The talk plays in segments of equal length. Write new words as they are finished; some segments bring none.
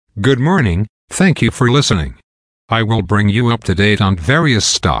Good morning, thank you for listening. I will bring you up to date on various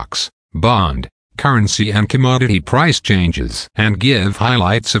stocks, bond, currency and commodity price changes and give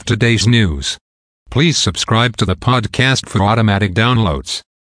highlights of today's news. Please subscribe to the podcast for automatic downloads.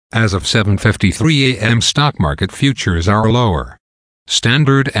 As of 7:53 a.m. stock market futures are lower.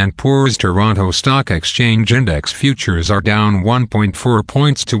 Standard & Poor's Toronto Stock Exchange Index futures are down 1.4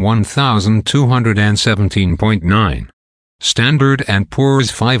 points to 1,217.9. Standard & Poor's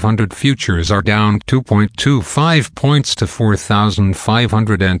 500 futures are down 2.25 points to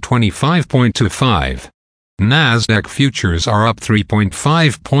 4,525.25. Nasdaq futures are up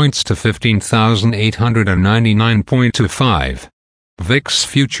 3.5 points to 15,899.25. VIX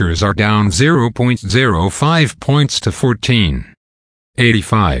futures are down 0.05 points to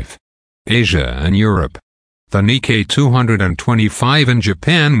 14.85. Asia and Europe. The Nikkei 225 in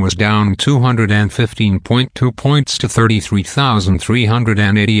Japan was down 215.2 points to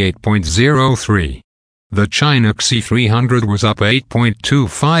 33,388.03. The China CSI 300 was up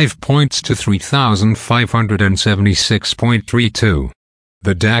 8.25 points to 3,576.32.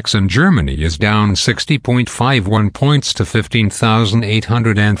 The DAX in Germany is down 60.51 points to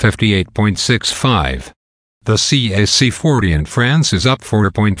 15,858.65. The CAC 40 in France is up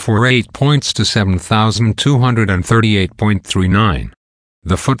 4.48 points to 7,238.39.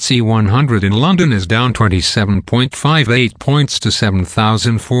 The FTSE 100 in London is down 27.58 points to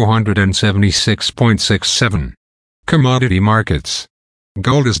 7,476.67. Commodity markets.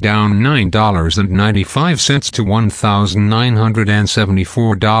 Gold is down $9.95 to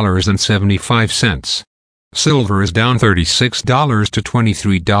 $1,974.75. Silver is down $36 to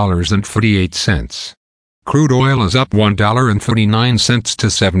 $23.48. Crude oil is up $1.49 to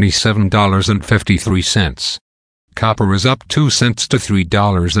 $77.53. Copper is up 2 cents to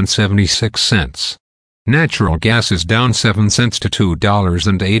 $3.76. Natural gas is down 7 cents to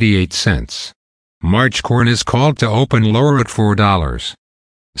 $2.88. March corn is called to open lower at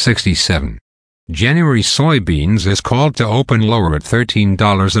 $4.67. January soybeans is called to open lower at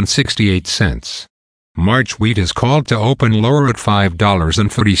 $13.68. March wheat is called to open lower at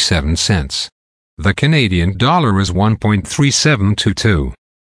 $5.47. The Canadian dollar is 1.3722.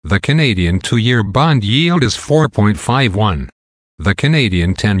 The Canadian 2-year bond yield is 4.51. The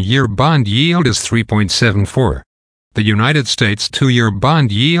Canadian 10-year bond yield is 3.74. The United States 2-year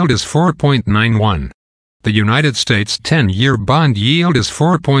bond yield is 4.91. The United States 10-year bond yield is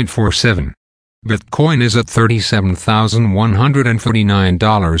 4.47. Bitcoin is at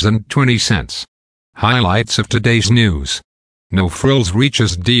 $37,149.20. Highlights of today's news. No Frills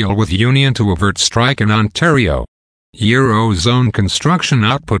reaches deal with union to avert strike in Ontario. Eurozone construction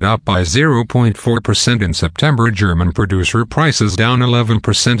output up by 0.4% in September. German producer prices down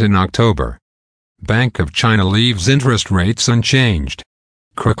 11% in October. Bank of China leaves interest rates unchanged.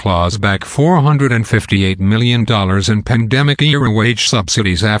 CRA claws back $458 million in pandemic-era wage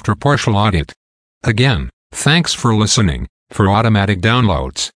subsidies after partial audit. Again, thanks for listening. For automatic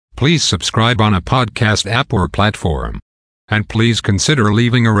downloads, please subscribe on a podcast app or platform. And please consider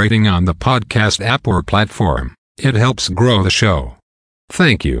leaving a rating on the podcast app or platform. It helps grow the show.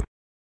 Thank you.